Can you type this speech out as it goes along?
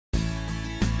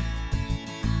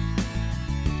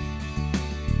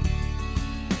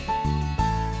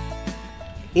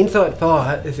Incite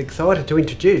Fire is excited to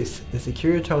introduce the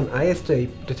Securiton ASD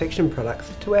detection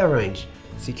products to our range.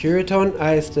 Securiton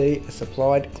ASD is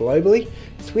supplied globally,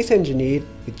 Swiss engineered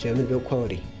with German built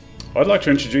quality. I'd like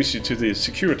to introduce you to the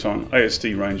Securiton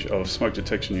ASD range of smoke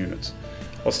detection units.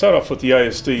 I'll start off with the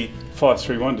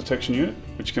ASD-535 detection unit,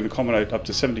 which can accommodate up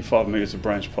to 75 metres of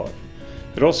branch pipe.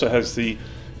 It also has the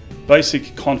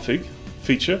basic config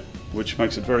feature, which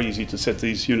makes it very easy to set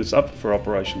these units up for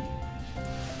operation.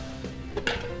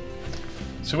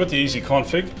 So with the easy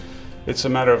config, it's a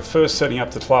matter of first setting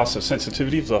up the class of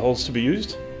sensitivity of the holes to be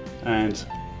used, and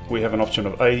we have an option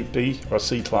of A, B or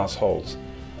C class holes.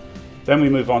 Then we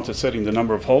move on to setting the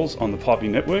number of holes on the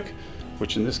piping network,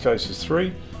 which in this case is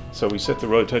 3. So we set the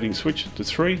rotating switch to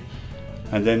 3,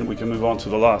 and then we can move on to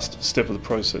the last step of the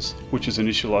process, which is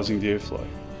initializing the airflow.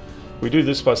 We do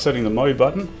this by setting the mode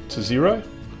button to 0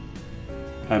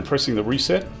 and pressing the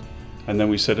reset, and then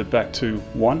we set it back to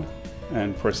 1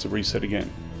 and press the reset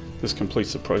again. This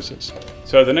completes the process.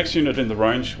 So the next unit in the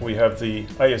range, we have the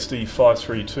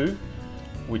ASD-532,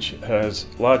 which has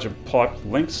larger pipe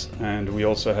lengths, and we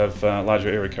also have larger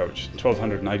area coverage,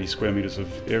 1280 square metres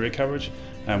of area coverage,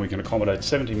 and we can accommodate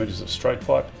 70 metres of straight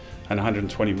pipe and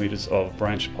 120 metres of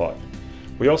branch pipe.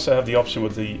 We also have the option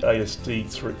with the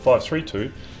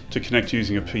ASD-532 to connect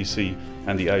using a PC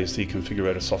and the ASD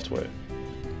configurator software,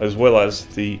 as well as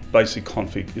the basic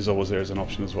config is always there as an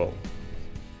option as well.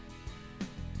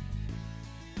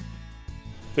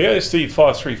 The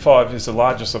ASD-535 is the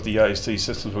largest of the ASD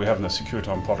systems we have in the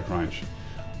Securiton product range.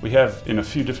 We have in a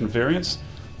few different variants.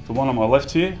 The one on my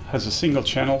left here has a single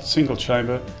channel, single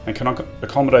chamber, and can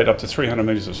accommodate up to 300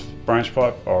 metres of branch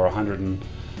pipe or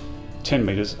 110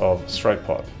 metres of straight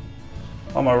pipe.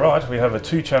 On my right we have a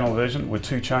 2-channel version with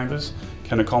 2 chambers,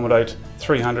 can accommodate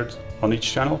 300 on each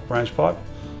channel branch pipe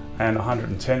and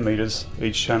 110 metres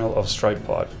each channel of straight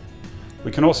pipe. We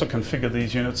can also configure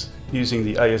these units using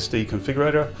the ASD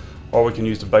configurator, or we can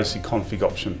use the basic config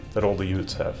option that all the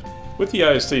units have. With the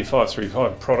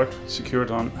ASD-535 product,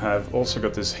 Securiton have also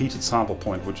got this heated sample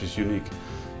point, which is unique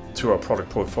to our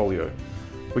product portfolio.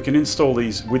 We can install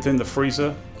these within the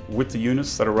freezer with the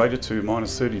units that are rated to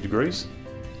 -30 degrees,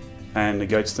 and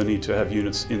negates the need to have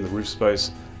units in the roof space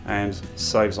and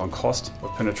saves on cost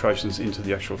of penetrations into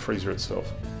the actual freezer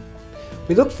itself.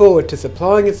 We look forward to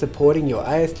supplying and supporting your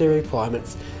ASD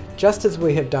requirements just as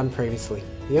we have done previously.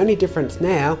 The only difference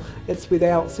now is with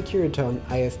our Securiton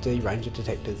ASD range of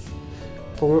detectors.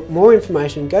 For more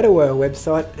information, go to our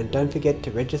website and don't forget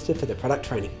to register for the product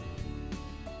training.